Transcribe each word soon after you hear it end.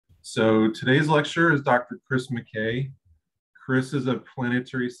So today's lecturer is Dr. Chris McKay. Chris is a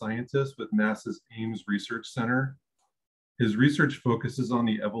planetary scientist with NASA's Ames Research Center. His research focuses on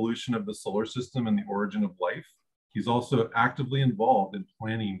the evolution of the solar system and the origin of life. He's also actively involved in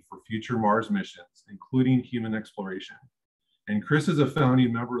planning for future Mars missions, including human exploration. And Chris is a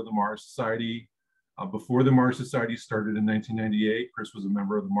founding member of the Mars Society. Before the Mars Society started in 1998, Chris was a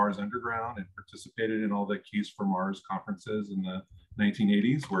member of the Mars Underground and participated in all the Keys for Mars conferences in the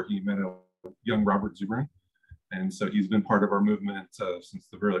 1980s, where he met a young Robert Zubrin. And so he's been part of our movement since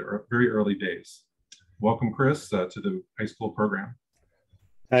the very early days. Welcome, Chris, to the high school program.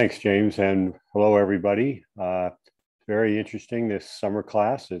 Thanks, James, and hello, everybody. Very interesting, this summer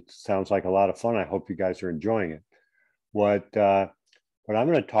class. It sounds like a lot of fun. I hope you guys are enjoying it. What I'm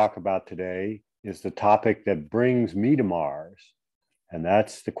going to talk about today is the topic that brings me to Mars, and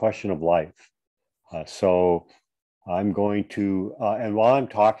that's the question of life. So I'm going to, and while I'm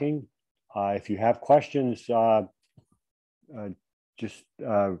talking, if you have questions, just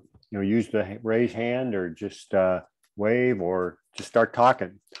use the raise hand or just wave or just start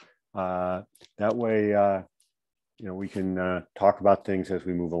talking. That way, we can talk about things as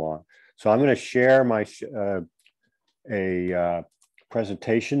we move along. So I'm going to share my a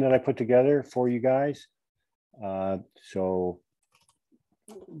presentation that I put together for you guys. So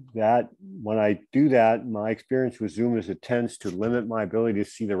that when I do that, my experience with Zoom is it tends to limit my ability to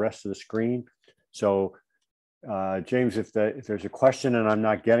see the rest of the screen. So James, if there's a question and I'm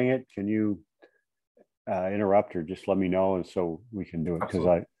not getting it, can you interrupt or just let me know, and so we can do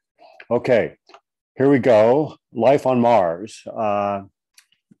it? Okay, here we go. Life on Mars,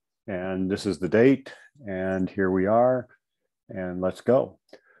 and this is the date, and here we are, and let's go.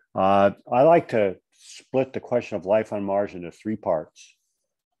 I like to split the question of life on Mars into three parts: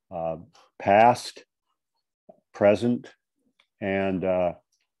 past, present, and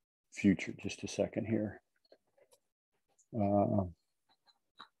future. Just a second here. I'm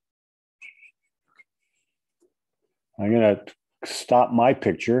going to stop my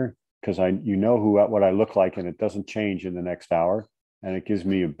picture because you know what I look like, and it doesn't change in the next hour, and it gives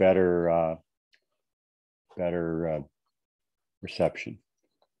me a better reception.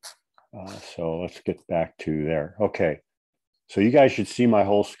 So let's get back to there. Okay, so you guys should see my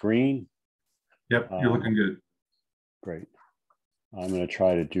whole screen. Yep, you're looking good. Great. I'm going to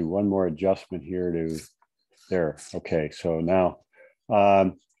try to do one more adjustment here to there. Okay, so now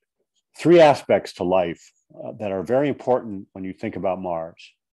three aspects to life that are very important when you think about Mars.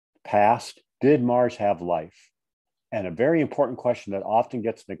 Past, did Mars have life? And a very important question that often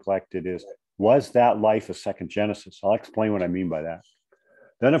gets neglected is, was that life a second genesis? I'll explain what I mean by that.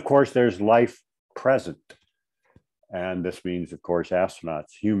 Then, of course, there's life present. And this means, of course,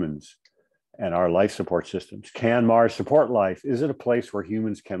 astronauts, humans, and our life support systems. Can Mars support life? Is it a place where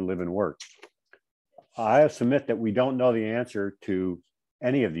humans can live and work? I submit that we don't know the answer to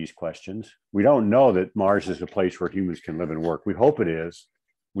any of these questions. We don't know that Mars is a place where humans can live and work. We hope it is.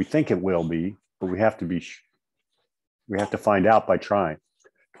 We think it will be, but we have to find out by trying.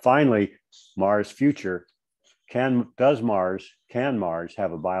 Finally, Mars future. Can Mars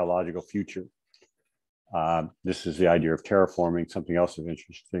have a biological future? This is the idea of terraforming. Something else is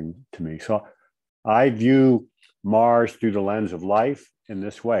interesting to me. So I view Mars through the lens of life in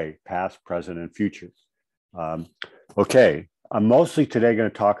this way: past, present, and future. Okay, I'm mostly today going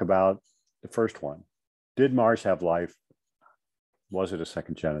to talk about the first one. Did Mars have life? Was it a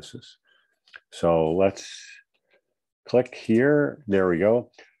second genesis? So let's click here. There we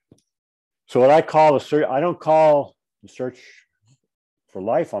go. So what I call the search, I don't call the search for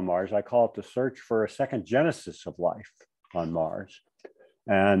life on Mars. I call it the search for a second genesis of life on Mars.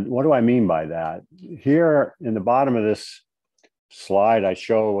 And what do I mean by that? Here in the bottom of this slide, I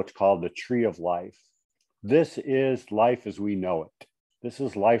show what's called the tree of life. This is life as we know it. This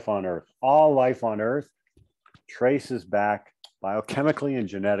is life on Earth. All life on Earth traces back biochemically and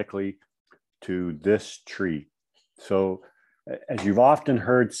genetically to this tree. So as you've often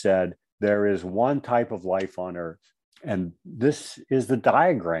heard said, there is one type of life on Earth, and this is the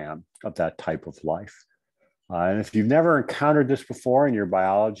diagram of that type of life. And if you've never encountered this before in your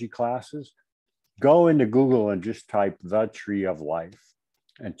biology classes, go into Google and just type the tree of life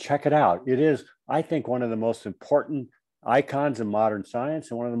and check it out. It is, I think, one of the most important icons of modern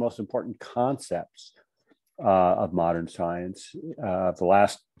science and one of the most important concepts of modern science of the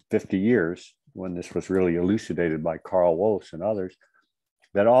last 50 years, when this was really elucidated by Carl Woese and others,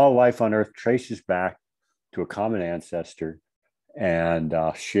 that all life on Earth traces back to a common ancestor and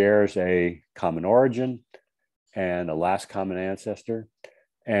shares a common origin and a last common ancestor,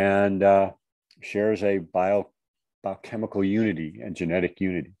 and shares a biochemical unity and genetic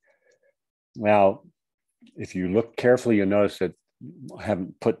unity. Now, if you look carefully, you'll notice that I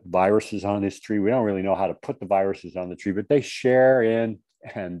haven't put viruses on this tree. We don't really know how to put the viruses on the tree, but they share in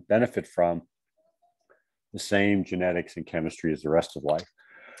and benefit from the same genetics and chemistry as the rest of life.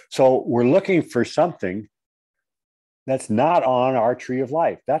 So we're looking for something that's not on our tree of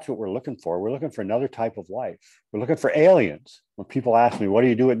life. That's what we're looking for. We're looking for another type of life. We're looking for aliens. When people ask me, what do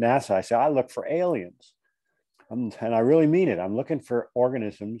you do at NASA? I say, I look for aliens. And I really mean it. I'm looking for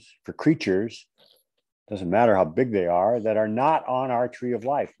organisms, for creatures, doesn't matter how big they are, that are not on our tree of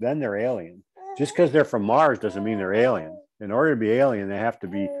life. Then they're alien. Just because they're from Mars doesn't mean they're alien. In order to be alien, they have to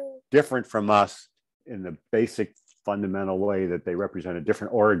be different from us in the basic fundamental way that they represent a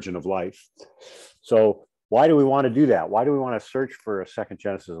different origin of life. So why do we want to do that? Why do we want to search for a second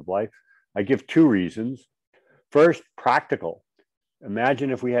genesis of life? I give two reasons. First, practical.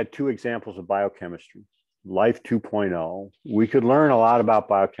 Imagine if we had two examples of biochemistry, life 2.0. We could learn a lot about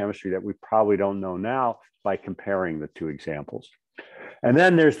biochemistry that we probably don't know now by comparing the two examples. And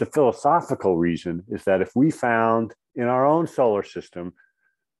then there's the philosophical reason, is that if we found in our own solar system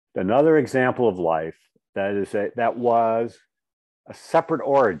another example of life that was a separate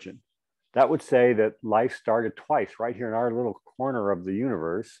origin, that would say that life started twice right here in our little corner of the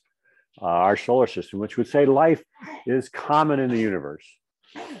universe, our solar system, which would say life is common in the universe.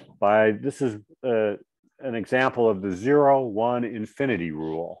 This is an example of the 0-1 infinity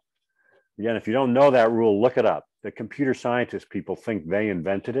rule. Again, if you don't know that rule, look it up. The computer scientist people think they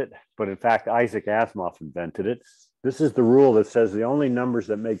invented it, but in fact, Isaac Asimov invented it. This is the rule that says the only numbers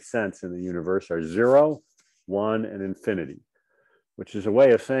that make sense in the universe are 0, 1, and infinity, which is a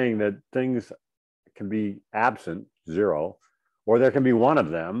way of saying that things can be absent, 0, or there can be one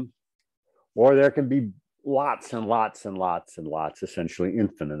of them, or there can be lots and lots and lots and lots, essentially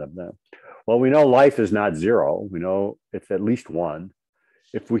infinite of them. Well, we know life is not 0. We know it's at least 1.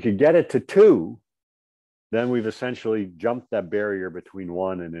 If we could get it to 2, then we've essentially jumped that barrier between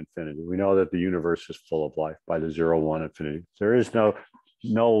 1 and infinity. We know that the universe is full of life by the 0-1 infinity. There is no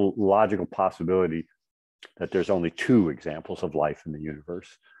logical possibility that there's only 2 examples of life in the universe,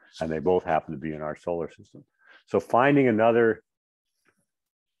 and they both happen to be in our solar system. So finding another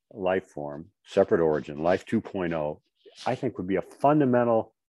life form, separate origin, life 2.0, I think would be a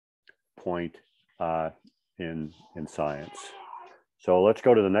fundamental point in science. So let's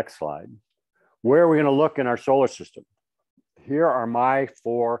go to the next slide. Where are we going to look in our solar system? Here are my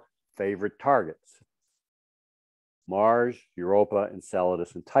 4 favorite targets: Mars, Europa,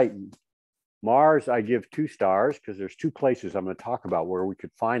 Enceladus, and Titan. Mars, I give 2 stars because there's 2 places I'm going to talk about where we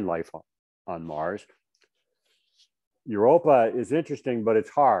could find life on Mars. Europa is interesting, but it's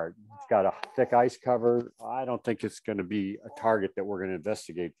hard. It's got a thick ice cover. I don't think it's going to be a target that we're going to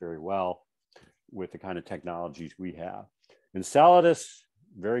investigate very well with the kind of technologies we have. Enceladus,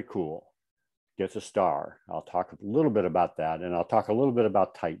 very cool, gets a star. I'll talk a little bit about that, and I'll talk a little bit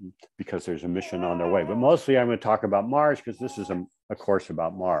about Titan because there's a mission on their way. But mostly I'm going to talk about Mars because this is a course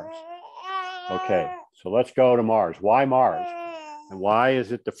about Mars. Okay, so let's go to Mars. Why Mars? And why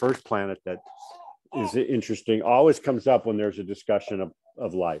is it the first planet that is interesting, always comes up when there's a discussion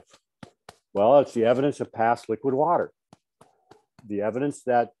of life? Well, it's the evidence of past liquid water. The evidence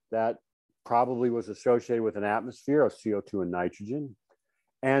that probably was associated with an atmosphere of CO2 and nitrogen.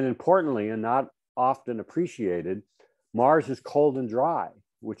 And importantly, and not often appreciated, Mars is cold and dry,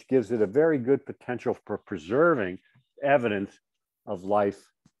 which gives it a very good potential for preserving evidence of life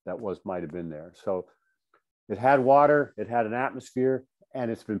that might have been there. So it had water, it had an atmosphere, and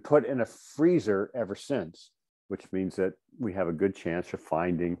it's been put in a freezer ever since, which means that we have a good chance of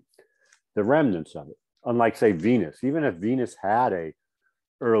finding the remnants of it. Unlike, say, Venus. Even if Venus had a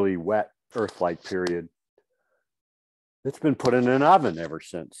early wet Earth-like period, it's been put in an oven ever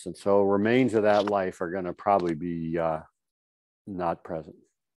since. And so remains of that life are going to probably be not present.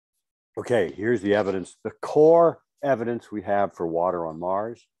 Okay, here's the evidence, the core evidence we have for water on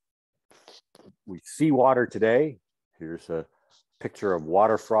Mars. We see water today. Here's a picture of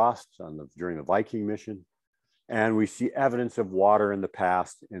water frost during the Viking mission. And we see evidence of water in the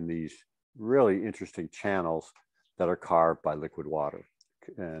past in these really interesting channels that are carved by liquid water.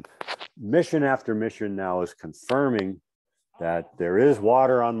 And mission after mission now is confirming that there is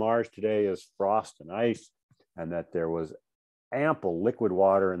water on Mars today as frost and ice, and that there was ample liquid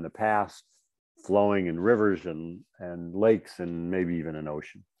water in the past flowing in rivers and lakes and maybe even an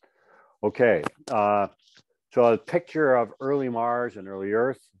ocean. Okay, so a picture of early Mars and early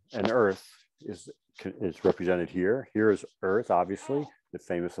Earth, and Earth is represented here. Here is Earth, obviously, the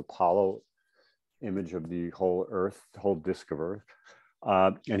famous Apollo image of the whole Earth, the whole disk of Earth.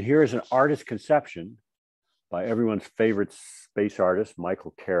 And here is an artist's conception by everyone's favorite space artist,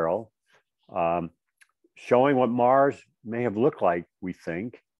 Michael Carroll, showing what Mars may have looked like, we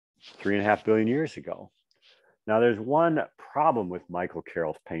think, 3.5 billion years ago. Now, there's one problem with Michael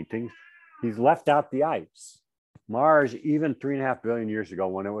Carroll's paintings. He's left out the ice. Mars, even 3.5 billion years ago,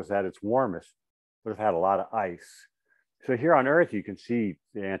 when it was at its warmest, would have had a lot of ice. So here on Earth, you can see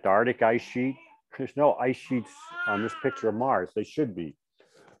the Antarctic ice sheet. There's no ice sheets on this picture of Mars. They should be.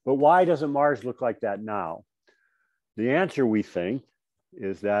 But why doesn't Mars look like that now? The answer, we think,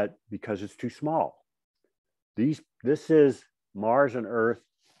 is that because it's too small. This is Mars and Earth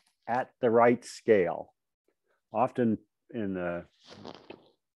at the right scale. Often in the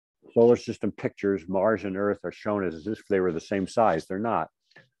solar system pictures, Mars and Earth are shown as if they were the same size. They're not.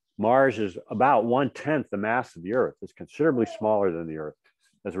 Mars is about 1/10 the mass of the Earth. It's considerably smaller than the Earth.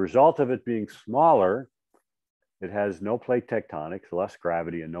 As a result of it being smaller, it has no plate tectonics, less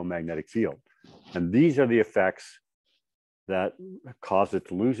gravity, and no magnetic field. And these are the effects that cause it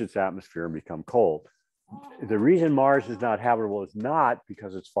to lose its atmosphere and become cold. The reason Mars is not habitable is not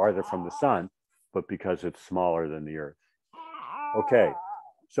because it's farther from the sun, but because it's smaller than the Earth. Okay,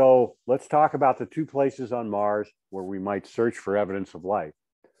 so let's talk about the two places on Mars where we might search for evidence of life.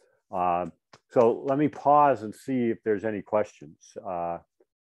 So let me pause and see if there's any questions.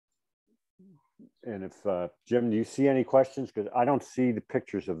 And if, Jim, do you see any questions? Because I don't see the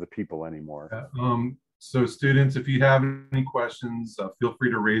pictures of the people anymore. So students, if you have any questions, feel free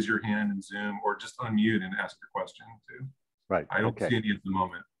to raise your hand in Zoom or just unmute and ask your question too. Right. I don't see any at the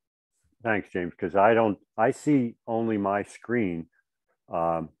moment. Thanks, James, because I see only my screen.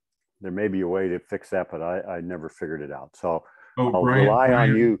 There may be a way to fix that, but I never figured it out. So I'll rely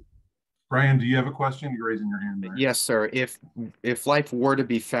on you. Brian, do you have a question? You're raising your hand there. Yes, sir. If life were to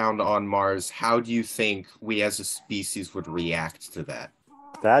be found on Mars, how do you think we as a species would react to that?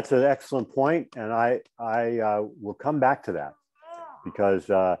 That's an excellent point, and I will come back to that because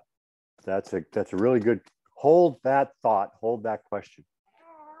that's a really good. Hold that thought. Hold that question.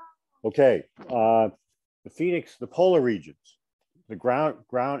 Okay, the Phoenix, the polar regions, the ground.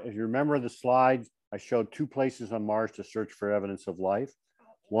 If you remember the slides, I showed two places on Mars to search for evidence of life.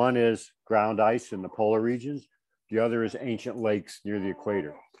 One is ground ice in the polar regions. The other is ancient lakes near the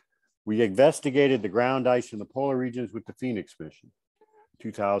equator. We investigated the ground ice in the polar regions with the Phoenix mission.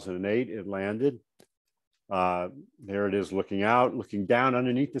 2008, it landed. There it is looking out, looking down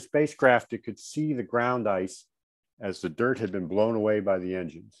underneath the spacecraft. It could see the ground ice as the dirt had been blown away by the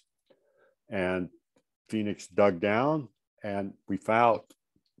engines. And Phoenix dug down and we found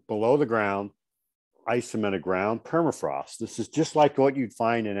below the ground, ice cemented ground, permafrost. This is just like what you'd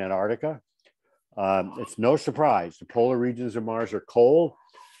find in Antarctica. It's no surprise. The polar regions of Mars are cold.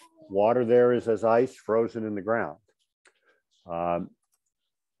 Water there is as ice frozen in the ground.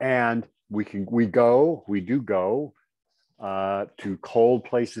 And we do go to cold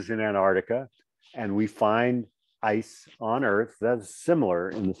places in Antarctica, and we find ice on Earth that's similar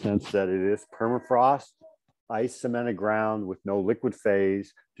in the sense that it is permafrost, ice cemented ground with no liquid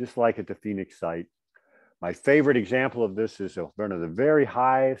phase, just like at the Phoenix site. My favorite example of this is one of the very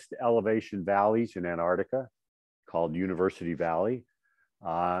highest elevation valleys in Antarctica called University Valley.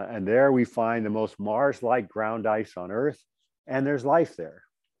 And there we find the most Mars-like ground ice on Earth, and there's life there.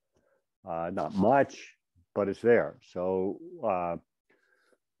 Not much, but it's there. So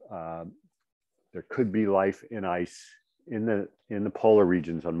there could be life in ice in the polar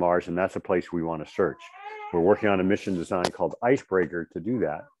regions on Mars, and that's a place we want to search. We're working on a mission design called Icebreaker to do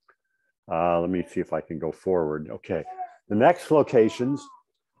that. Let me see if I can go forward. Okay, the next locations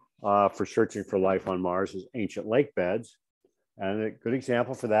for searching for life on Mars is ancient lake beds. And a good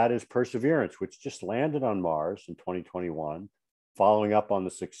example for that is Perseverance, which just landed on Mars in 2021, following up on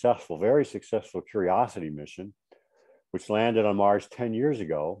the very successful Curiosity mission, which landed on Mars 10 years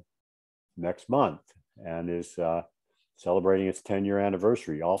ago next month and is celebrating its 10-year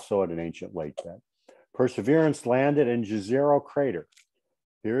anniversary, also at an ancient lake bed. Perseverance landed in Jezero Crater.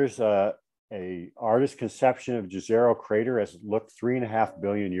 Here's a artist's conception of Jezero Crater as it looked 3.5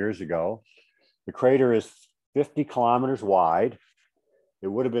 billion years ago. The crater is 50 kilometers wide. It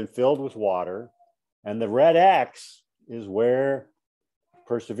would have been filled with water. And the red X is where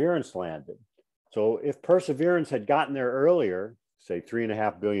Perseverance landed. So if Perseverance had gotten there earlier, say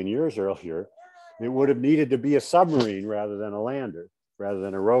 3.5 billion years earlier, it would have needed to be a submarine rather than a lander, rather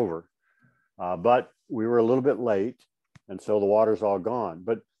than a rover. But we were a little bit late, and so the water's all gone.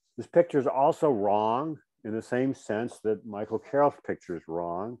 But this picture is also wrong in the same sense that Michael Carroll's picture is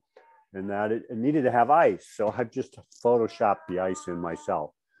wrong, in that it needed to have ice. So I've just photoshopped the ice in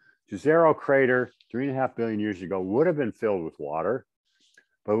myself. Jezero Crater, 3.5 billion years ago, would have been filled with water,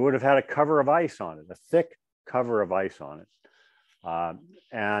 but would have had a cover of ice on it, a thick cover of ice on it.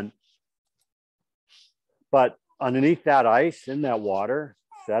 And But underneath that ice, in that water,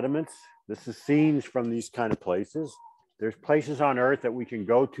 sediments, this is scenes from these kind of places. There's places on Earth that we can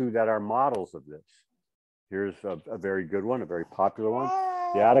go to that are models of this. Here's a very good one, a very popular one.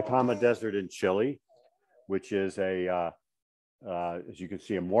 The Atacama Desert in Chile, which is as you can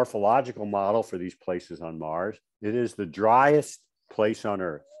see, a morphological model for these places on Mars. It is the driest place on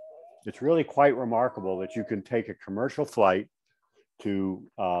Earth. It's really quite remarkable that you can take a commercial flight to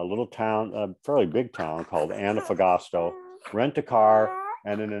a little town, a fairly big town called Antofagasta, rent a car,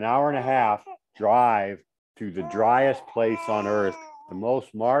 and in an hour and a half, drive to the driest place on Earth, the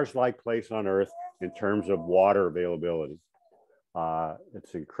most Mars-like place on Earth in terms of water availability.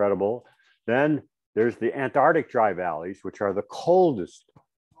 It's incredible. Then there's the Antarctic dry valleys, which are the coldest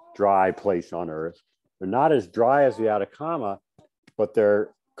dry place on Earth. They're not as dry as the Atacama, but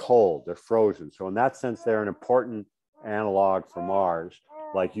they're cold, they're frozen. So in that sense, they're an important analog for Mars,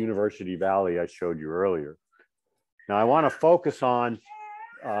 like University Valley I showed you earlier. Now I want to focus on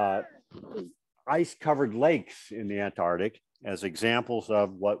ice-covered lakes in the Antarctic as examples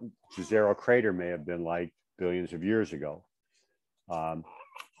of what Jezero Crater may have been like billions of years ago.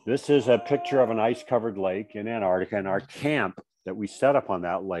 This is a picture of an ice-covered lake in Antarctica and our camp that we set up on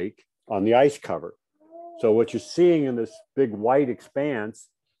that lake on the ice cover. So what you're seeing in this big white expanse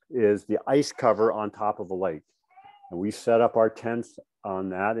is the ice cover on top of a lake. And we set up our tents on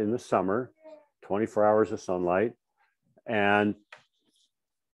that in the summer, 24 hours of sunlight, and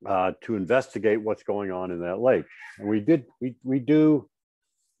to investigate what's going on in that lake. And we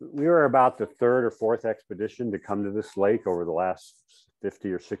were about the third or fourth expedition to come to this lake over the last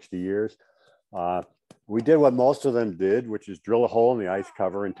 50 or 60 years. We did what most of them did, which is drill a hole in the ice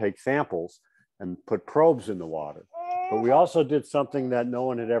cover and take samples and put probes in the water. But we also did something that no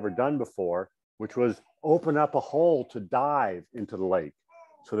one had ever done before, which was open up a hole to dive into the lake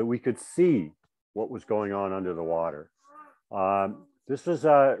so that we could see what was going on under the water. This was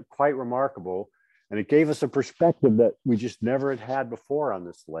quite remarkable, and it gave us a perspective that we just never had before on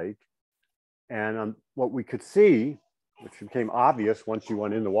this lake. And what we could see, which became obvious once you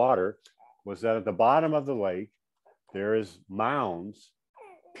went in the water, was that at the bottom of the lake, there is mounds,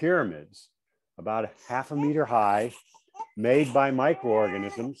 pyramids, about 1/2 meter high, made by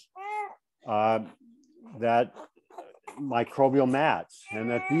microorganisms, that microbial mats, and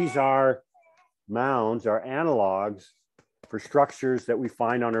that these are mounds, are analogs for structures that we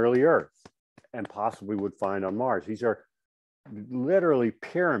find on early Earth and possibly would find on Mars. These are literally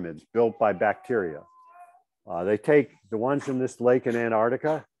pyramids built by bacteria. They take the ones in this lake in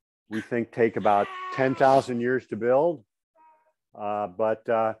Antarctica, we think take about 10,000 years to build, but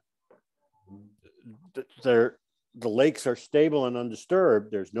the lakes are stable and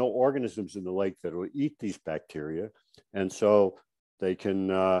undisturbed. There's no organisms in the lake that will eat these bacteria, and so they can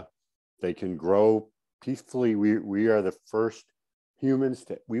grow peacefully. We are the first humans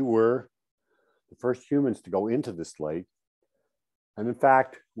we were the first humans to go into this lake, and in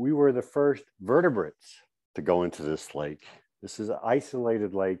fact, we were the first vertebrates to go into this lake. This is an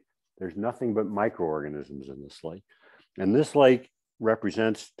isolated lake. There's nothing but microorganisms in this lake, and this lake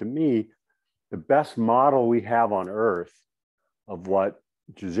represents, to me, the best model we have on Earth of what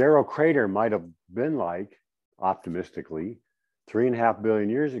Jezero Crater might have been like, optimistically, 3.5 billion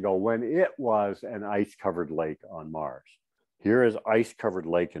years ago when it was an ice-covered lake on Mars. Here is ice-covered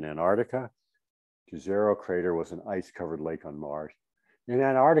lake in Antarctica. Jezero Crater was an ice-covered lake on Mars. In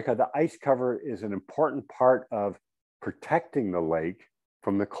Antarctica, the ice cover is an important part of protecting the lake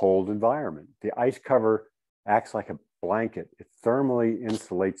from the cold environment. The ice cover acts like a blanket. It thermally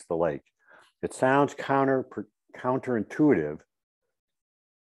insulates the lake. It sounds counterintuitive,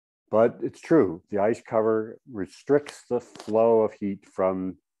 but it's true. The ice cover restricts the flow of heat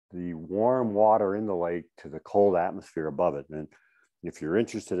from the warm water in the lake to the cold atmosphere above it. And if you're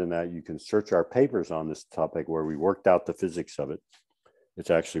interested in that, you can search our papers on this topic where we worked out the physics of it.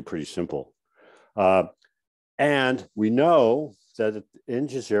 It's actually pretty simple. And we know that in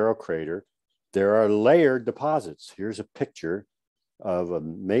Jezero Crater, there are layered deposits. Here's a picture of a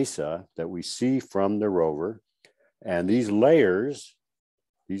mesa that we see from the rover. And these layers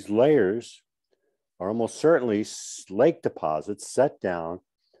are almost certainly lake deposits set down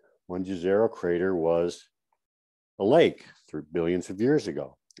when Jezero Crater was a lake billions of years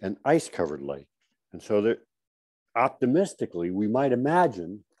ago, an ice-covered lake. And so that optimistically, we might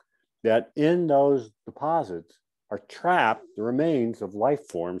imagine that in those deposits are trapped the remains of life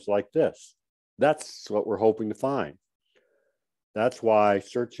forms like this. That's what we're hoping to find. That's why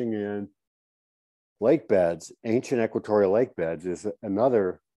searching in lake beds, ancient equatorial lake beds, is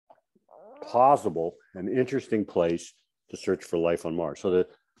another plausible and interesting place to search for life on Mars. So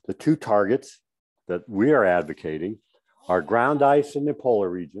the two targets that we are advocating are ground ice in the polar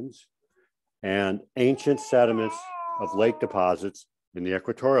regions and ancient sediments of lake deposits in the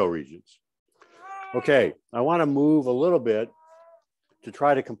equatorial regions. Okay, I want to move a little bit to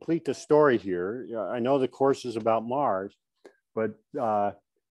try to complete the story here. I know the course is about Mars, but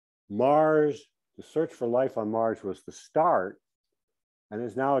Mars, the search for life on Mars was the start and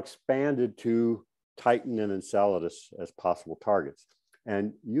is now expanded to Titan and Enceladus as possible targets.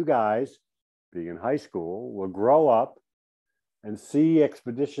 And you guys, being in high school, will grow up and see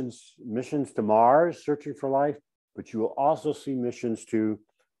expeditions, missions to Mars searching for life, but you will also see missions to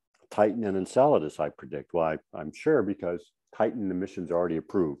Titan and Enceladus, I predict. Well, I'm sure because Titan, the mission's already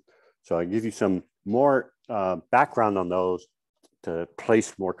approved. So I give you some more background on those to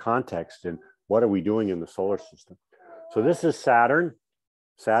place more context in what are we doing in the solar system. So this is Saturn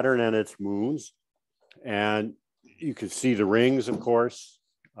and its moons. And you can see the rings, of course.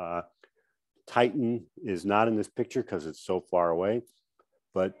 Titan is not in this picture because it's so far away.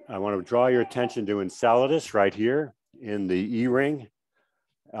 But I want to draw your attention to Enceladus right here in the E ring.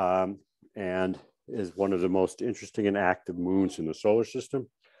 And is one of the most interesting and active moons in the solar system.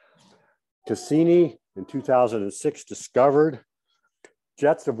 Cassini in 2006 discovered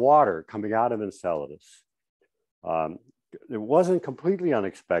jets of water coming out of Enceladus. It wasn't completely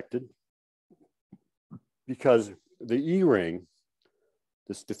unexpected because the E ring,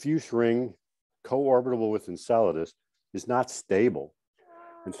 this diffuse ring co-orbitable with Enceladus, is not stable.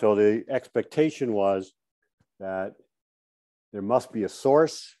 And so the expectation was that there must be a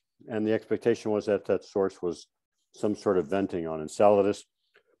source, and the expectation was that that source was some sort of venting on Enceladus,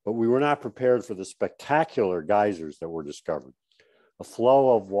 but we were not prepared for the spectacular geysers that were discovered. A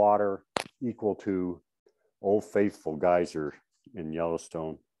flow of water equal to Old Faithful geyser in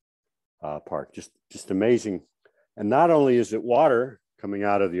Yellowstone Park, just amazing. And not only is it water coming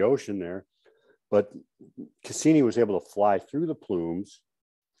out of the ocean there, but Cassini was able to fly through the plumes,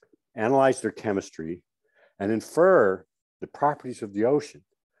 analyze their chemistry, and infer the properties of the ocean,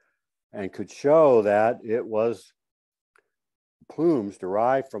 and could show that it was plumes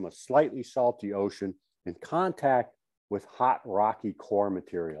derived from a slightly salty ocean in contact with hot rocky core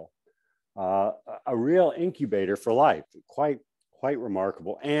material. A real incubator for life, quite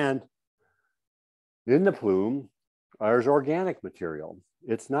remarkable. And in the plume, there's organic material.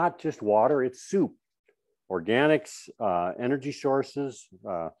 It's not just water, it's soup. Organics, energy sources,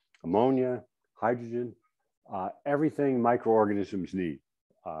 ammonia, hydrogen, everything microorganisms need.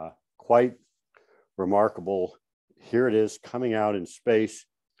 Quite remarkable. Here it is coming out in space,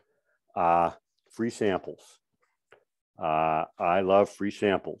 free samples. I love free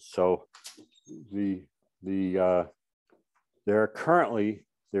samples. So there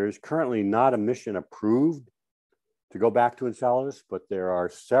is currently not a mission approved to go back to Enceladus, but there are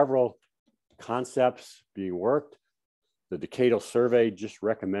several concepts being worked. The Decadal Survey just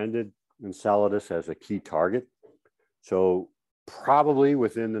recommended Enceladus as a key target. So probably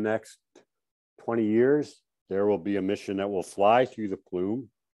within the next 20 years, there will be a mission that will fly through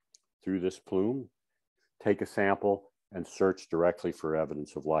this plume, take a sample, and search directly for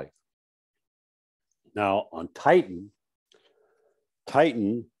evidence of life. Now on Titan,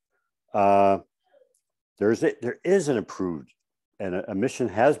 there is an approved, and a mission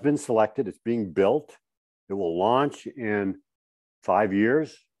has been selected. It's being built. It will launch in 5 years.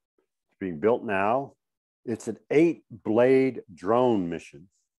 It's being built now. It's an 8-blade drone mission,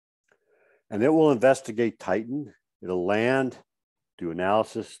 and it will investigate Titan. It'll land, do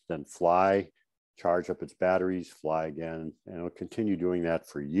analysis, then fly, charge up its batteries, fly again, and it'll continue doing that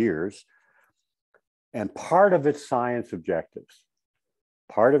for years. And part of its science objectives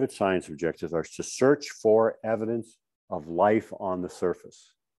are to search for evidence of life on the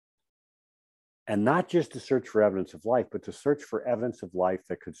surface. And not just to search for evidence of life, but to search for evidence of life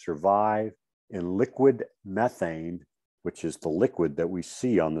that could survive in liquid methane, which is the liquid that we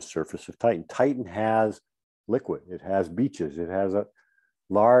see on the surface of Titan. Titan has liquid. It has beaches. It has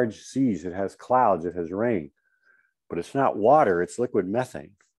large seas. It has clouds. It has rain. But it's not water. It's liquid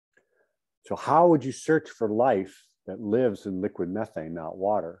methane. So how would you search for life that lives in liquid methane, not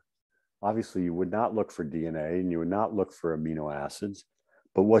water? Obviously, you would not look for DNA and you would not look for amino acids.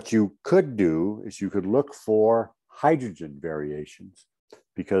 But what you could do is you could look for hydrogen variations,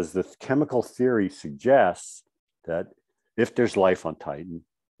 because the chemical theory suggests that if there's life on Titan,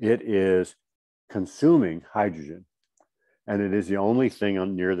 it is consuming hydrogen. And it is the only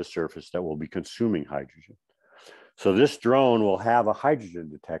thing near the surface that will be consuming hydrogen. So this drone will have a hydrogen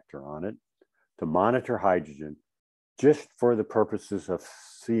detector on it to monitor hydrogen, just for the purposes of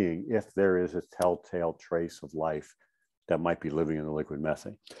seeing if there is a telltale trace of life that might be living in the liquid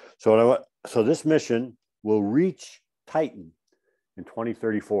methane. So this mission will reach Titan in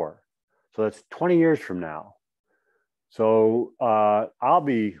 2034. So that's 20 years from now. So I'll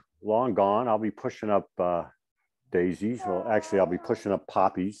be long gone. I'll be pushing up daisies. Well, actually, I'll be pushing up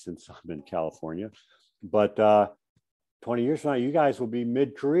poppies since I'm in California. But 20 years from now, you guys will be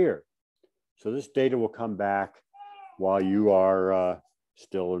mid-career. So this data will come back while you are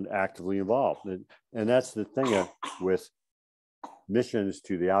still actively involved. And that's the thing with missions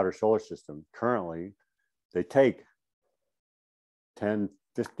to the outer solar system. Currently, they take 10,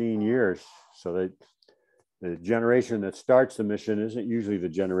 15 years. So that the generation that starts the mission isn't usually the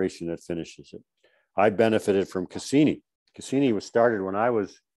generation that finishes it. I benefited from Cassini. Cassini was started when I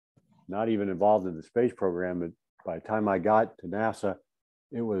was not even involved in the space program, but by the time I got to NASA,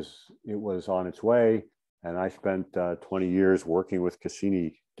 it was on its way. And I spent 20 years working with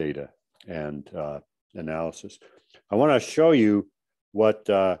Cassini data and analysis. I want to show you what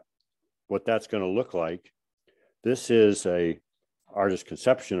that's going to look like. This is a artist's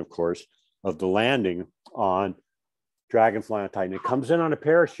conception, of course, of the landing on Dragonfly on Titan. It comes in on a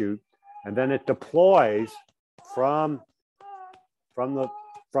parachute, and then it deploys from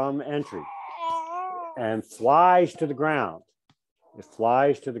entry and flies to the ground. It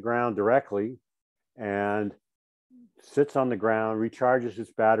flies to the ground directly and sits on the ground, recharges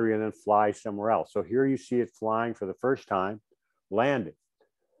its battery, and then flies somewhere else. So here you see it flying for the first time, landing.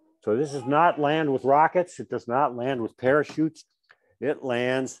 So this is not land with rockets. It does not land with parachutes. It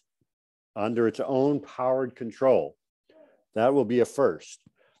lands under its own powered control. That will be a first.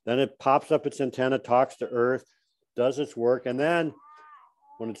 Then it pops up its antenna, talks to Earth, does its work, and then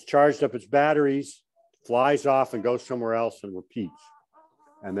when it's charged up its batteries, flies off and goes somewhere else and repeats.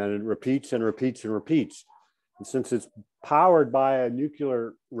 And then it repeats and repeats and repeats. And since it's powered by a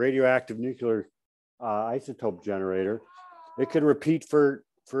radioactive nuclear isotope generator, it can repeat for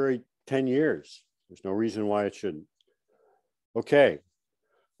 10 years. There's no reason why it shouldn't. Okay,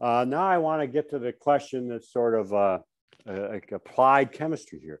 now I want to get to the question that's sort of applied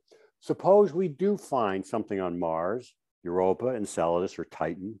chemistry here. Suppose we do find something on Mars, Europa, Enceladus, or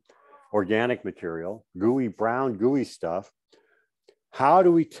Titan, organic material, gooey, brown, gooey stuff. How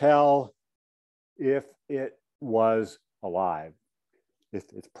do we tell if it was alive? If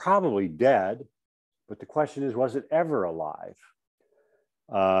it's probably dead, but the question is, was it ever alive?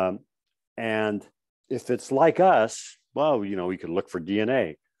 And if it's like us, well, you know, we could look for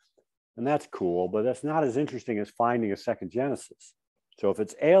DNA. And that's cool, but that's not as interesting as finding a second genesis. So if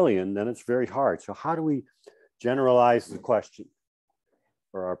it's alien, then it's very hard. So how do we generalize the question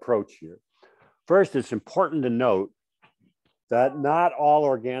or our approach here? First, it's important to note that not all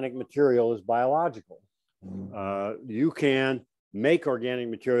organic material is biological. You can make organic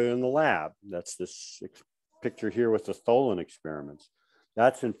material in the lab. That's this picture here with the Tholen experiments.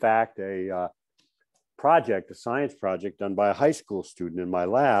 That's in fact a science project done by a high school student in my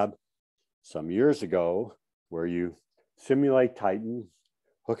lab some years ago, where you simulate Titan,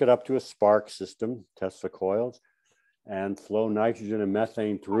 hook it up to a spark system, test the coils, and flow nitrogen and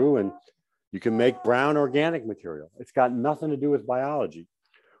methane through, and you can make brown organic material. It's got nothing to do with biology.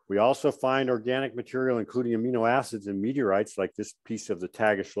 We also find organic material, including amino acids in meteorites, like this piece of the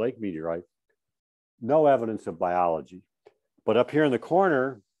Tagish Lake meteorite. No evidence of biology. But up here in the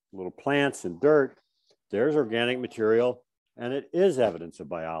corner, little plants and dirt, there's organic material, and it is evidence of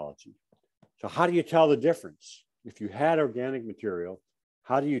biology. So how do you tell the difference? If you had organic material,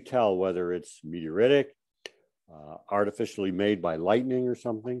 how do you tell whether it's meteoritic, artificially made by lightning or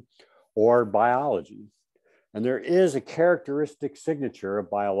something, or biology? And there is a characteristic signature of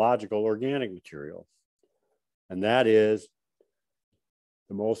biological organic material. And that is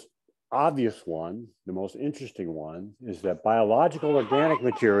the most obvious one, the most interesting one, is that biological organic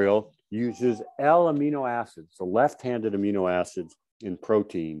material uses L amino acids, the left-handed amino acids in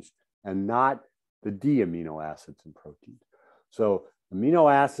proteins, and not the D amino acids in proteins. So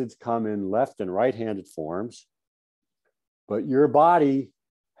amino acids come in left and right-handed forms, but your body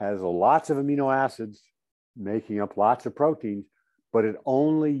has lots of amino acids making up lots of proteins, but it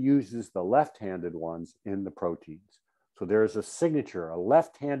only uses the left-handed ones in the proteins. So there's a signature, a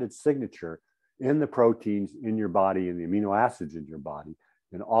left-handed signature in the proteins in your body, in the amino acids in your body,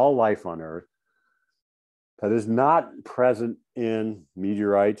 in all life on Earth, that is not present in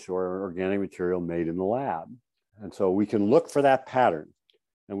meteorites or organic material made in the lab. And so we can look for that pattern,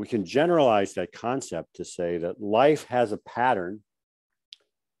 and we can generalize that concept to say that life has a pattern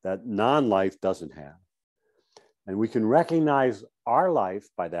that non-life doesn't have. And we can recognize our life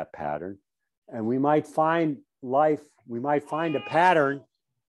by that pattern, and we might find life, we might find a pattern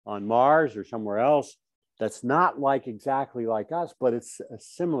on Mars or somewhere else that's not like exactly like us, but it's a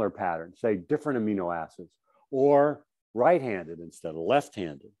similar pattern, say different amino acids, or right-handed instead of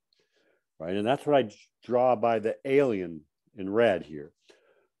left-handed, right? And that's what I draw by the alien in red here.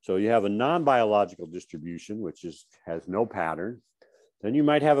 So you have a non-biological distribution, which has no pattern. Then you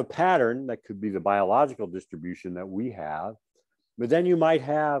might have a pattern that could be the biological distribution that we have, but then you might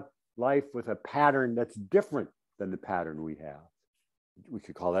have life with a pattern that's different than the pattern we have. We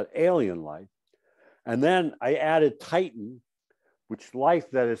could call that alien life. And then I added Titan, which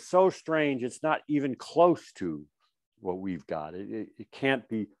life that is so strange, it's not even close to what we've got. It can't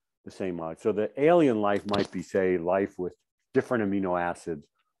be the same life. So the alien life might be, say, life with different amino acids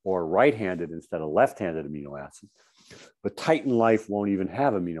or right-handed instead of left-handed amino acids. But Titan life won't even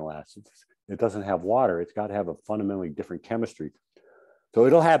have amino acids. It doesn't have water. It's got to have a fundamentally different chemistry. So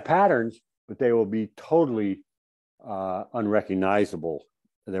it'll have patterns, but they will be totally unrecognizable.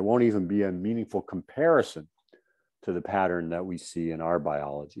 There won't even be a meaningful comparison to the pattern that we see in our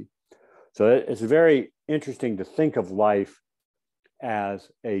biology. So it's very interesting to think of life as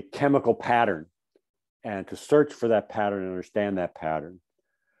a chemical pattern and to search for that pattern and understand that pattern.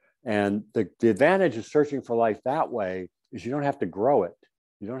 And the advantage of searching for life that way is you don't have to grow it.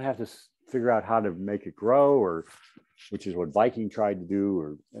 You don't have to figure out how to make it grow, or which is what Viking tried to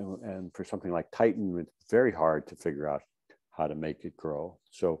do, and for something like Titan, it's very hard to figure out how to make it grow.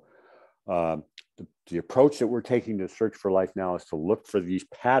 So the approach that we're taking to search for life now is to look for these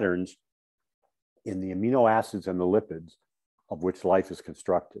patterns in the amino acids and the lipids of which life is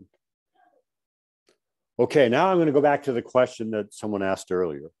constructed. Okay, now I'm going to go back to the question that someone asked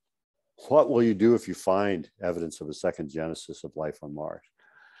earlier. What will you do if you find evidence of a second genesis of life on Mars?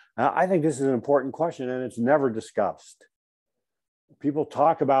 Now, I think this is an important question, and it's never discussed. People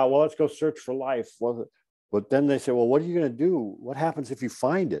talk about, well, let's go search for life. Well, but then they say, well, what are you going to do? What happens if you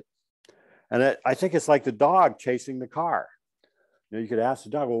find it? And I think it's like the dog chasing the car. You know, you could ask the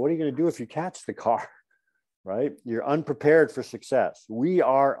dog, well, what are you going to do if you catch the car? Right? You're unprepared for success. We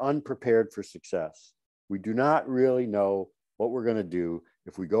are unprepared for success. We do not really know what we're going to do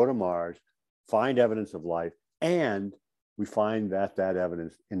if we go to Mars, find evidence of life, and we find that that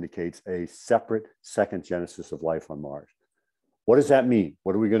evidence indicates a separate second genesis of life on Mars. What does that mean?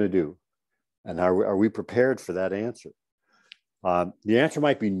 What are we going to do? And are we prepared for that answer? The answer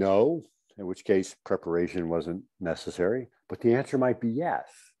might be no, in which case preparation wasn't necessary, but the answer might be yes.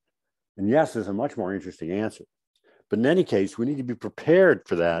 And yes is a much more interesting answer. But in any case, we need to be prepared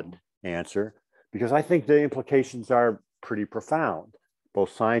for that answer, because I think the implications are pretty profound,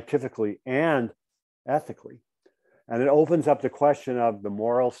 both scientifically and ethically. And it opens up the question of the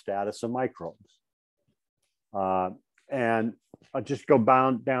moral status of microbes. And I'll just go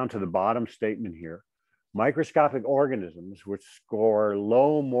down to the bottom statement here. Microscopic organisms which score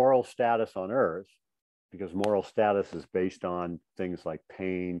low moral status on Earth, because moral status is based on things like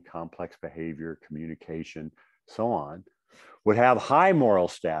pain, complex behavior, communication, so on, would have high moral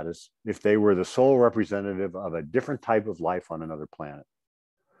status if they were the sole representative of a different type of life on another planet.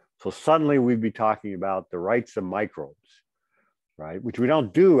 So suddenly we'd be talking about the rights of microbes, right? Which we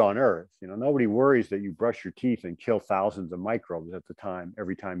don't do on Earth. You know, nobody worries that you brush your teeth and kill thousands of microbes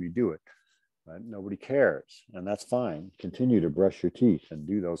every time you do it. Right? Nobody cares, and that's fine. Continue to brush your teeth and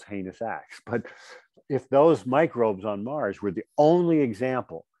do those heinous acts. But if those microbes on Mars were the only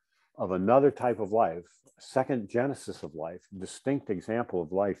example of another type of life, second genesis of life, distinct example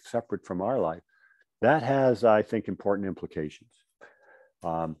of life separate from our life, that has, I think, important implications.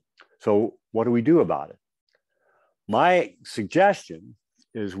 So what do we do about it? My suggestion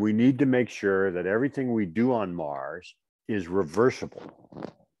is we need to make sure that everything we do on Mars is reversible.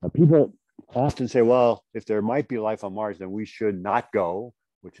 Now, people often say, well, if there might be life on Mars, then we should not go,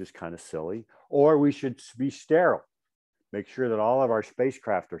 which is kind of silly, or we should be sterile. Make sure that all of our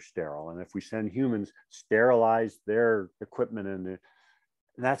spacecraft are sterile. And if we send humans, sterilize their equipment, and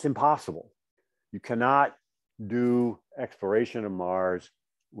that's impossible. You cannot do exploration of Mars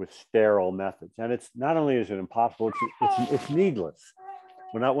with sterile methods. And it's not only is it impossible, it's needless.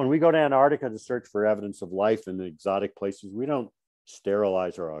 When we go to Antarctica to search for evidence of life in the exotic places, we don't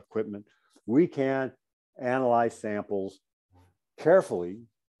sterilize our equipment. We can analyze samples carefully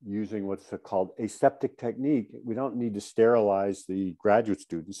using what's called aseptic technique. We don't need to sterilize the graduate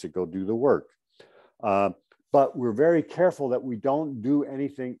students to go do the work. But we're very careful that we don't do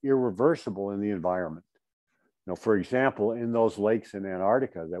anything irreversible in the environment. You know, for example, in those lakes in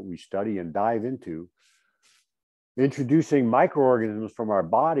Antarctica that we study and dive into, introducing microorganisms from our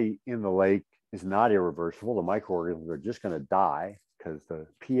body in the lake is not irreversible. The microorganisms are just going to die because the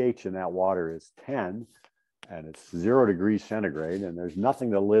pH in that water is 10. and it's 0 degrees centigrade, and there's nothing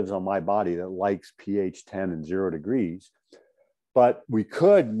that lives on my body that likes pH 10 and 0 degrees. But we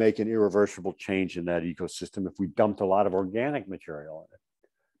could make an irreversible change in that ecosystem if we dumped a lot of organic material in it,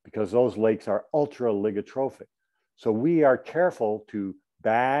 because those lakes are ultra oligotrophic. So we are careful to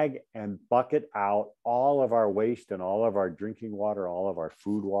bag and bucket out all of our waste and all of our drinking water, all of our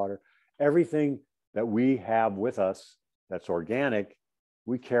food water, everything that we have with us that's organic,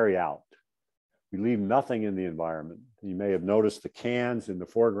 we carry out. We leave nothing in the environment. You may have noticed the cans in the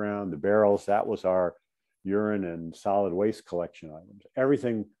foreground, the barrels, that was our urine and solid waste collection items.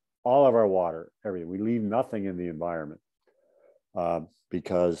 Everything, all of our water, everything. We leave nothing in the environment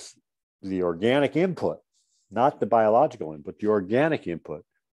because the organic input, not the biological input, the organic input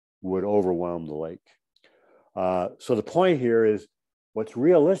would overwhelm the lake. So the point here is what's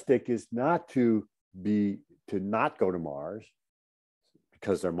realistic is not to not go to Mars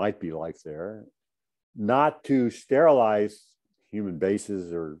because there might be life there, not to sterilize human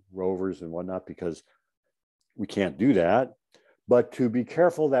bases or rovers and whatnot because we can't do that, but to be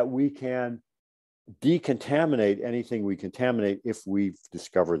careful that we can decontaminate anything we contaminate if we've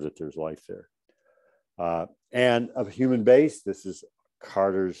discovered that there's life there. And of human base, this is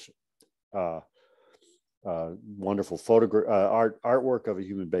Carter's wonderful artwork of a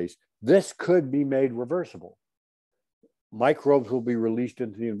human base. This could be made reversible. Microbes will be released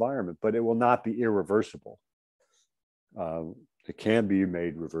into the environment, but it will not be irreversible. It can be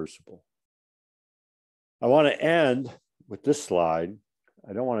made reversible. I want to end with this slide.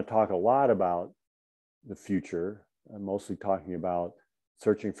 I don't want to talk a lot about the future. I'm mostly talking about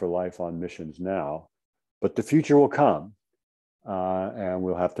searching for life on missions now, but the future will come and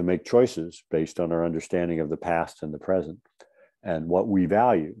we'll have to make choices based on our understanding of the past and the present and what we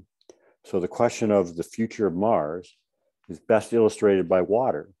value. So the question of the future of Mars is best illustrated by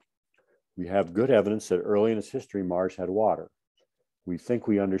water. We have good evidence that early in its history, Mars had water. We think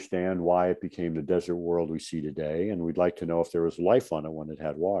we understand why it became the desert world we see today, and we'd like to know if there was life on it when it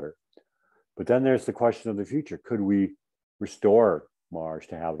had water. But then there's the question of the future. Could we restore Mars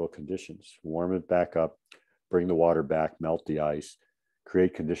to habitable conditions, warm it back up, bring the water back, melt the ice,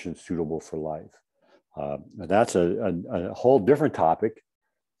 create conditions suitable for life? And that's a whole different topic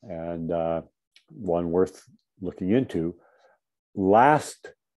and one worth looking into.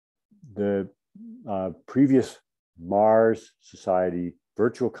 The previous Mars Society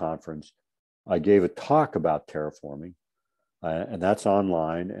virtual conference, I gave a talk about terraforming, and that's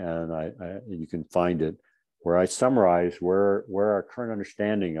online, and you can find it, where I summarize where our current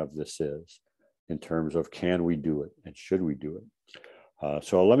understanding of this is in terms of can we do it and should we do it.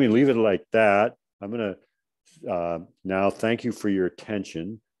 So let me leave it like that. I'm going to now thank you for your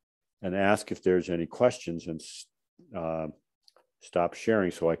attention and ask if there's any questions and stop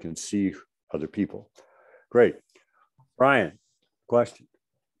sharing so I can see other people. Great. Brian, question.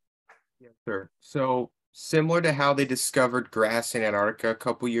 Yes, sir. So similar to how they discovered grass in Antarctica a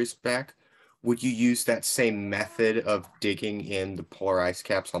couple years back, would you use that same method of digging in the polar ice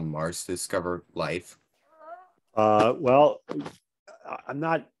caps on Mars to discover life? Well, I'm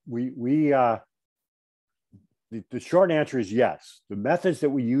not, the short answer is yes. The methods that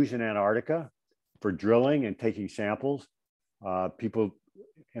we use in Antarctica for drilling and taking samples, people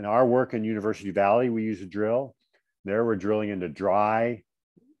in our work in University Valley, we use a drill. There we're drilling into dry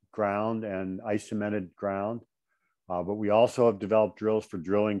ground and ice cemented ground. But we also have developed drills for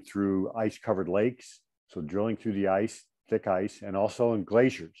drilling through ice covered lakes. So drilling through the ice, thick ice, and also in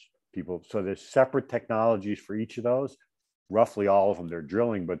glaciers. So there's separate technologies for each of those. Roughly all of them, they're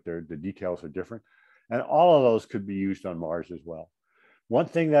drilling, but the details are different. And all of those could be used on Mars as well. One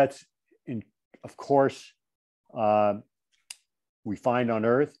thing that's, of course, we find on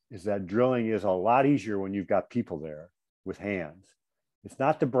Earth is that drilling is a lot easier when you've got people there with hands. It's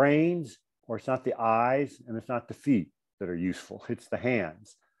not the brains, or it's not the eyes, and it's not the feet that are useful. It's the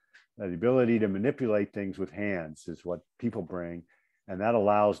hands. The ability to manipulate things with hands is what people bring, and that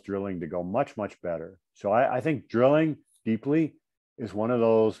allows drilling to go much, much better. So I think drilling deeply is one of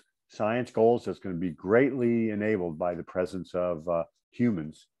those science goals that's going to be greatly enabled by the presence of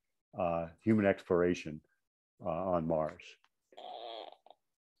humans, human exploration on Mars.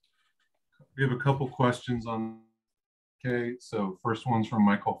 We have a couple questions on. Okay, so first one's from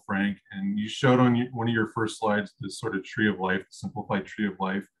Michael Frank, and you showed on one of your first slides this sort of tree of life, simplified tree of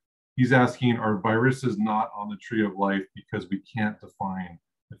life. He's asking, are viruses not on the tree of life because we can't define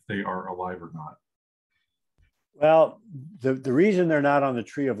if they are alive or not? Well, the reason they're not on the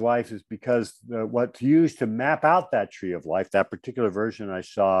tree of life is because what's used to map out that tree of life, that particular version I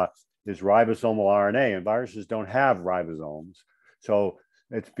saw, is ribosomal RNA, and viruses don't have ribosomes. So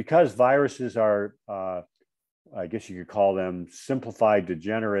it's because viruses are I guess you could call them simplified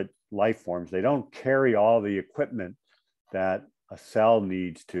degenerate life forms. They don't carry all the equipment that a cell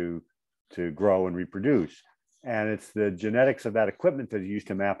needs to grow and reproduce. And it's the genetics of that equipment that is used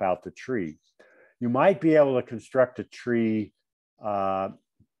to map out the tree. You might be able to construct a tree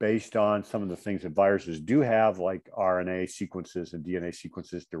based on some of the things that viruses do have, like RNA sequences and DNA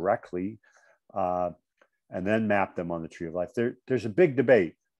sequences directly, and then map them on the tree of life. There's a big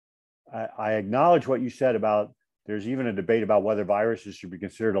debate. I acknowledge what you said about there's even a debate about whether viruses should be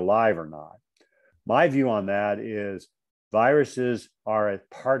considered alive or not. My view on that is viruses are a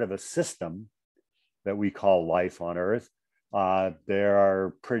part of a system that we call life on Earth. They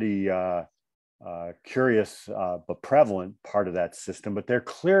are pretty curious but prevalent part of that system, but they're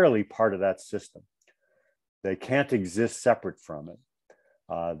clearly part of that system. They can't exist separate from it.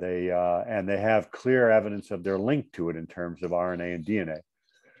 And they have clear evidence of their link to it in terms of RNA and DNA.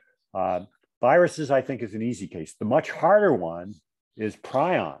 Viruses, I think, is an easy case. The much harder one is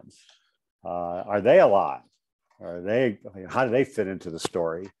prions. Are they alive? How do they fit into the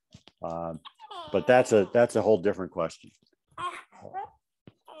story? But that's a whole different question.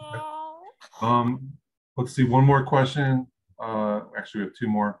 Let's see, one more question. Actually, we have two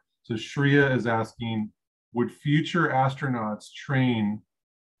more. So Shreya is asking, would future astronauts train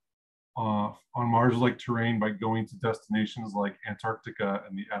on Mars-like terrain by going to destinations like Antarctica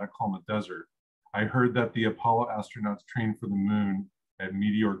and the Atacama Desert? I heard that the Apollo astronauts trained for the moon at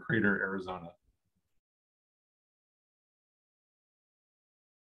Meteor Crater, Arizona.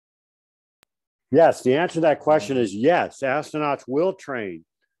 Yes, the answer to that question is yes. Astronauts will train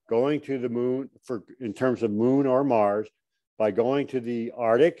going to the moon in terms of moon or Mars by going to the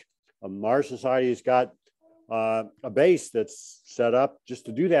Arctic. Mars Society has got a base that's set up just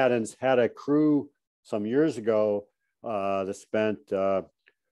to do that, and it's had a crew some years ago that spent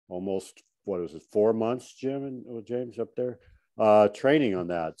almost, 4 months, Jim and James up there, training on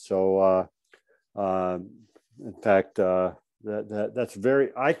that. So in fact, that's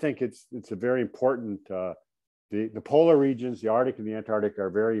I think it's a very important, the polar regions, the Arctic and the Antarctic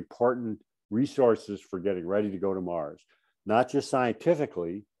are very important resources for getting ready to go to Mars, not just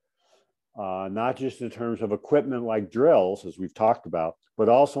scientifically, not just in terms of equipment like drills, as we've talked about, but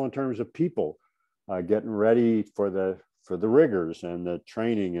also in terms of people getting ready for the rigors and the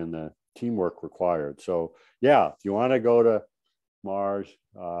training and the teamwork required. So yeah, if you want to go to Mars,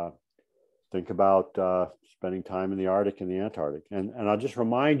 think about spending time in the Arctic and the Antarctic. And I'll just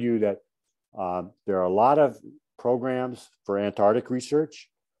remind you that there are a lot of programs for Antarctic research.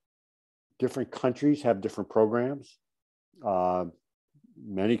 Different countries have different programs.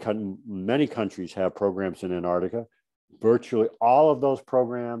 Many countries have programs in Antarctica. Virtually all of those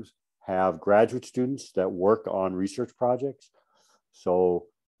programs have graduate students that work on research projects. So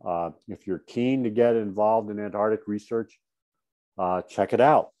if you're keen to get involved in Antarctic research, check it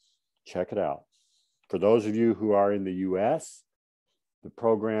out. Check it out. For those of you who are in the US, the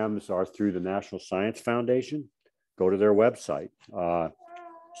programs are through the National Science Foundation. Go to their website.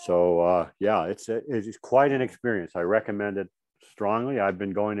 Yeah, it's quite an experience. I recommend it strongly. I've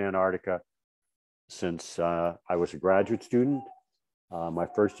been going to Antarctica since I was a graduate student. My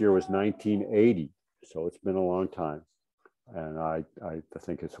first year was 1980, so it's been a long time. And I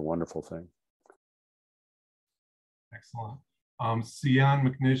think it's a wonderful thing. Excellent. Sian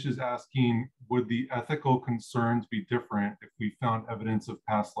McNish is asking, would the ethical concerns be different if we found evidence of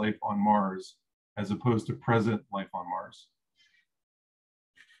past life on Mars as opposed to present life on Mars?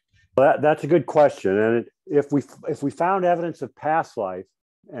 Well, that's a good question. And if we found evidence of past life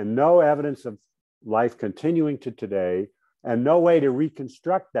and no evidence of life continuing to today and no way to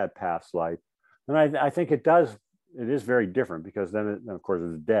reconstruct that past life, then I think it is very different, because then of course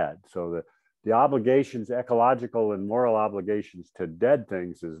it's dead. So the obligations, ecological and moral obligations to dead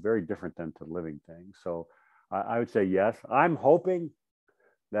things is very different than to living things. So I would say yes. I'm hoping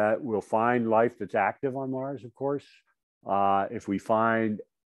that we'll find life that's active on Mars, of course. If we find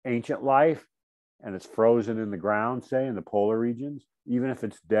ancient life and it's frozen in the ground, say in the polar regions, even if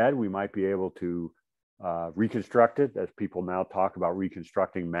it's dead, we might be able to reconstruct it, as people now talk about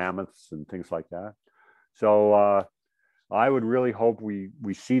reconstructing mammoths and things like that. So I would really hope we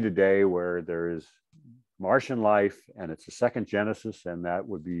see the day where there is Martian life and it's a second genesis, and that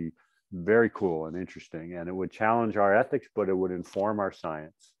would be very cool and interesting, and it would challenge our ethics, but it would inform our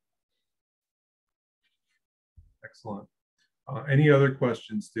science. Excellent. Any other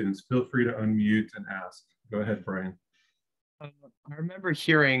questions, students? Feel free to unmute and ask. Go ahead, Brian. I remember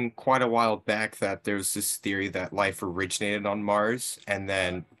hearing quite a while back that there's this theory that life originated on Mars and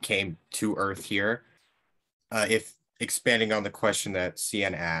then came to Earth here. If expanding on the question that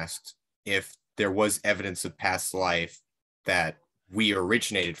CN asked, if there was evidence of past life that we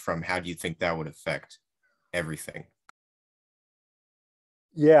originated from, how do you think that would affect everything?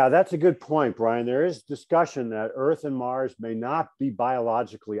 Yeah, that's a good point, Brian. There is discussion that Earth and Mars may not be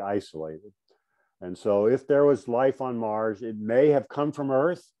biologically isolated. And so if there was life on Mars, it may have come from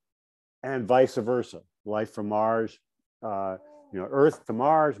Earth and vice versa. Life from Mars, Earth to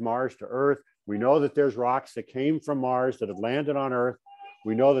Mars, Mars to Earth. We know that there's rocks that came from Mars that have landed on Earth.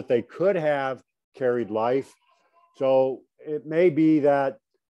 We know that they could have carried life. So it may be that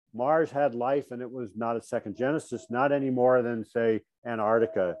Mars had life and it was not a second genesis, not any more than, say,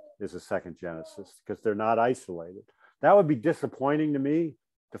 Antarctica is a second genesis, because they're not isolated. That would be disappointing to me,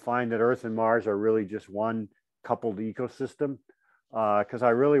 to find that Earth and Mars are really just one coupled ecosystem, because I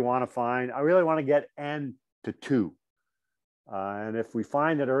really want to get N to 2. And if we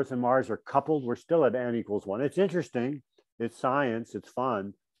find that Earth and Mars are coupled, we're still at N equals 1. It's interesting, it's science, it's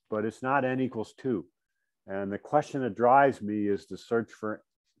fun, but it's not N equals 2. And the question that drives me is the search for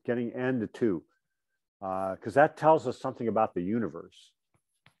getting N to 2, because that tells us something about the universe.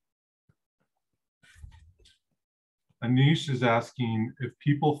 Anish is asking, if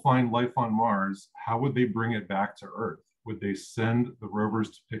people find life on Mars, how would they bring it back to Earth? Would they send the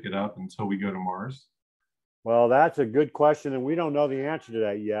rovers to pick it up until we go to Mars? Well, that's a good question, and we don't know the answer to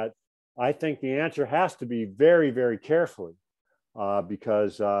that yet. I think the answer has to be very, very carefully,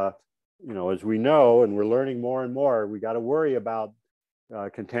 because, as we know, and we're learning more and more, we got to worry about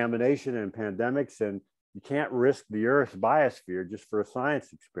contamination and pandemics, and you can't risk the Earth's biosphere just for a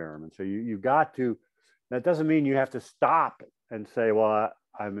science experiment. So you've got to. That doesn't mean you have to stop and say, well,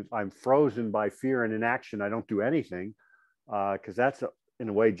 I'm frozen by fear and inaction. I don't do anything, because that's in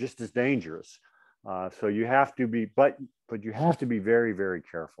a way just as dangerous. So you have to be, but you have to be very, very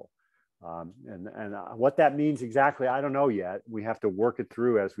careful. And what that means exactly, I don't know yet. We have to work it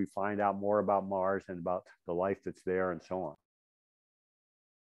through as we find out more about Mars and about the life that's there and so on.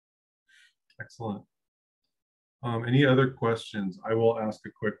 Excellent. Any other questions? I will ask a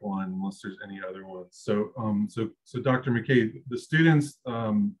quick one unless there's any other ones. So Dr. McKay, the students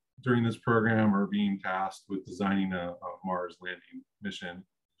during this program are being tasked with designing a Mars landing mission.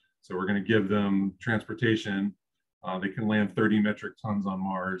 So we're going to give them transportation. They can land 30 metric tons on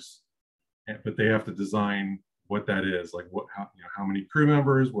Mars, but they have to design what that is, like how many crew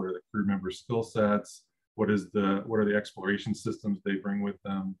members, what are the crew member skill sets, what are the exploration systems they bring with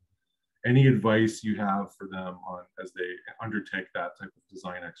them. Any advice you have for them as they undertake that type of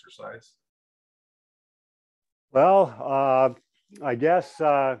design exercise? Well, I guess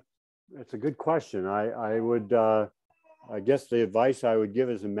it's a good question. I guess the advice I would give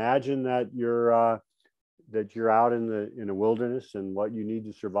is, imagine that you're out in the wilderness and what you need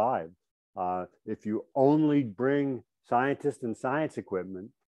to survive. If you only bring scientists and science equipment,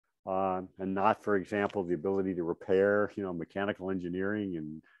 and not, for example, the ability to repair, mechanical engineering,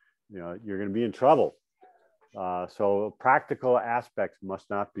 and you're going to be in trouble. So practical aspects must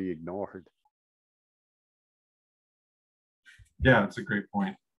not be ignored. Yeah, it's a great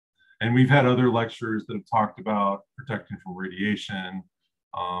point. And we've had other lecturers that have talked about protecting from radiation,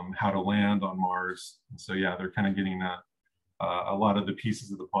 how to land on Mars. And so yeah, they're kind of getting a lot of the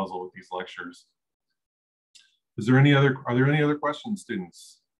pieces of the puzzle with these lectures. Are there any other questions,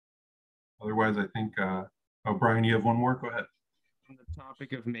 students? Otherwise, I think, oh, Brian, you have one more? Go ahead. On the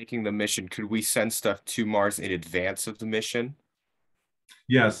topic of making the mission, could we send stuff to Mars in advance of the mission?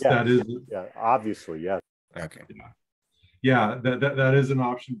 Yes, that is. Yeah, obviously, yes. Okay. Yeah, that is an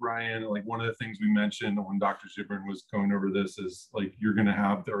option, Brian. Like, one of the things we mentioned when Dr. Gibran was going over this is, like, you're going to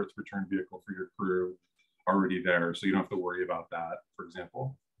have the Earth return vehicle for your crew already there, so you don't have to worry about that, for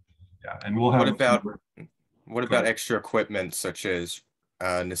example. Yeah, and we'll have. What about extra equipment such as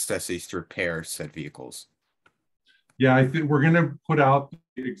necessities to repair said vehicles? Yeah, I think we're going to put out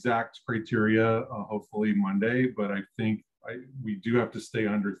the exact criteria hopefully Monday, but I think we do have to stay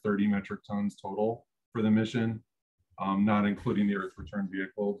under 30 metric tons total for the mission, not including the Earth return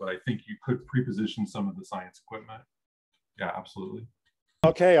vehicle, but I think you could pre-position some of the science equipment. Yeah, absolutely.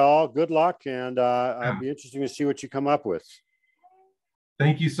 Okay, all good luck, and I'll be interesting to see what you come up with.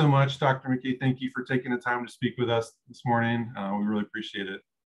 Thank you so much, Dr. McKay. Thank you for taking the time to speak with us this morning. We really appreciate it.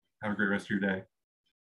 Have a great rest of your day.